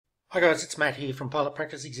Hi guys, it's Matt here from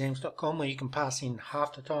PilotPracticeExams.com, where you can pass in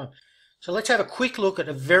half the time. So let's have a quick look at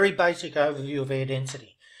a very basic overview of air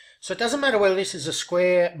density. So it doesn't matter whether this is a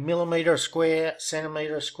square millimetre, a square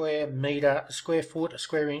centimetre, a square metre, a square foot, a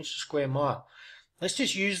square inch, a square mile. Let's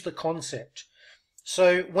just use the concept.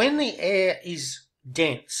 So when the air is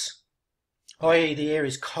dense, i.e. the air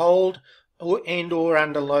is cold or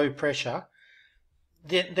under low pressure,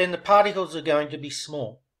 then the particles are going to be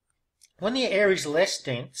small. When the air is less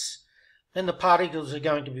dense, then the particles are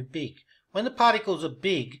going to be big. When the particles are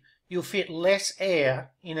big, you'll fit less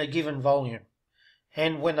air in a given volume.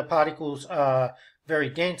 And when the particles are very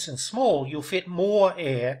dense and small, you'll fit more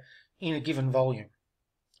air in a given volume.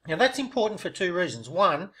 Now that's important for two reasons.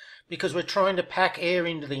 One, because we're trying to pack air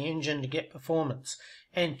into the engine to get performance.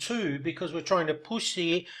 And two, because we're trying to push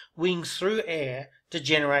the wings through air to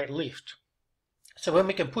generate lift. So when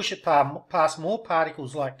we can push it past more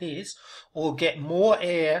particles like this, or get more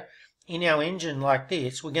air in our engine like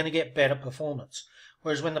this, we're going to get better performance.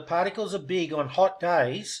 Whereas when the particles are big on hot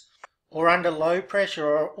days, or under low pressure,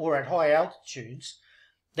 or at high altitudes,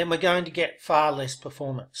 then we're going to get far less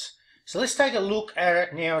performance. So let's take a look at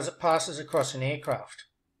it now as it passes across an aircraft.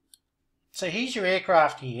 So here's your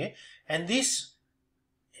aircraft here, and this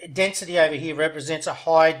density over here represents a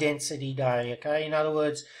high density day, okay? In other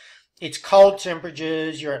words, it's cold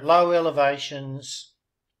temperatures, you're at low elevations,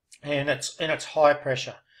 and it's high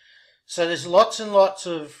pressure. So there's lots and lots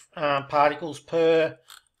of particles per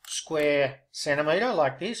square centimetre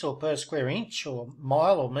like this, or per square inch or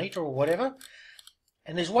mile or metre or whatever.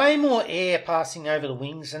 And there's way more air passing over the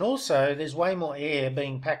wings, and also there's way more air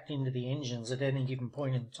being packed into the engines at any given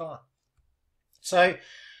point in time. So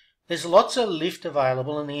there's lots of lift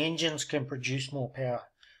available and the engines can produce more power.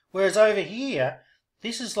 Whereas over here,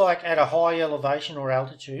 this is like at a high elevation or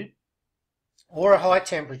altitude, or a high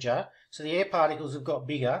temperature, so the air particles have got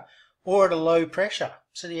bigger, or at a low pressure,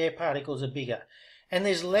 so the air particles are bigger. And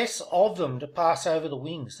there's less of them to pass over the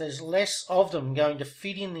wings. There's less of them going to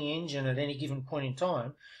fit in the engine at any given point in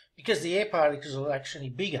time, because the air particles are actually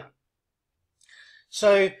bigger.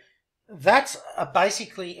 So that's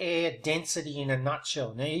basically air density in a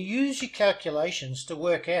nutshell. Now you use your calculations to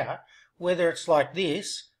work out whether it's like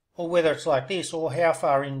this, or whether it's like this, or how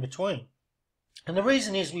far in between. And the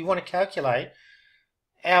reason is we want to calculate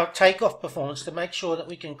our takeoff performance to make sure that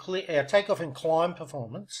we can clear our takeoff and climb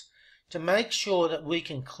performance, to make sure that we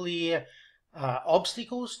can clear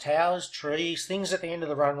obstacles, towers, trees, things at the end of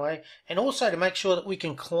the runway, and also to make sure that we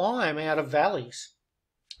can climb out of valleys,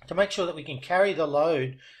 to make sure that we can carry the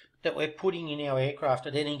load that we're putting in our aircraft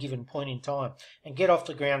at any given point in time and get off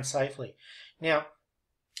the ground safely. Now,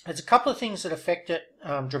 there's a couple of things that affect it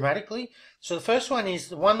dramatically. So the first one is,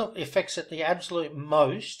 the one that affects it the absolute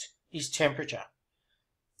most is temperature.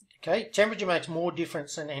 Okay, temperature makes more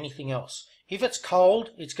difference than anything else. If it's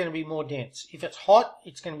cold, it's going to be more dense. If it's hot,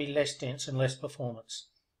 it's going to be less dense and less performance.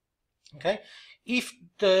 Okay, if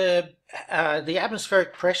the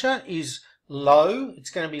atmospheric pressure is low,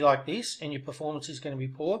 it's going to be like this, and your performance is going to be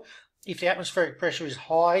poor. If the atmospheric pressure is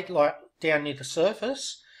high, like down near the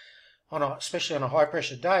surface, especially on a high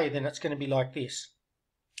pressure day, then it's going to be like this.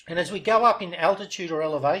 And as we go up in altitude or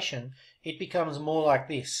elevation, it becomes more like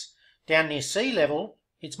this. Down near sea level,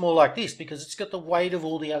 it's more like this, because it's got the weight of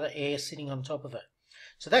all the other air sitting on top of it.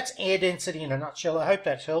 So that's air density in a nutshell. I hope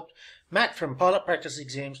that's helped. Matt from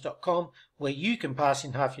PilotPracticeExams.com, where you can pass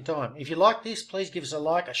in half your time. If you like this, please give us a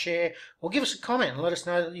like, a share, or give us a comment and let us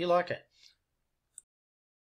know that you like it.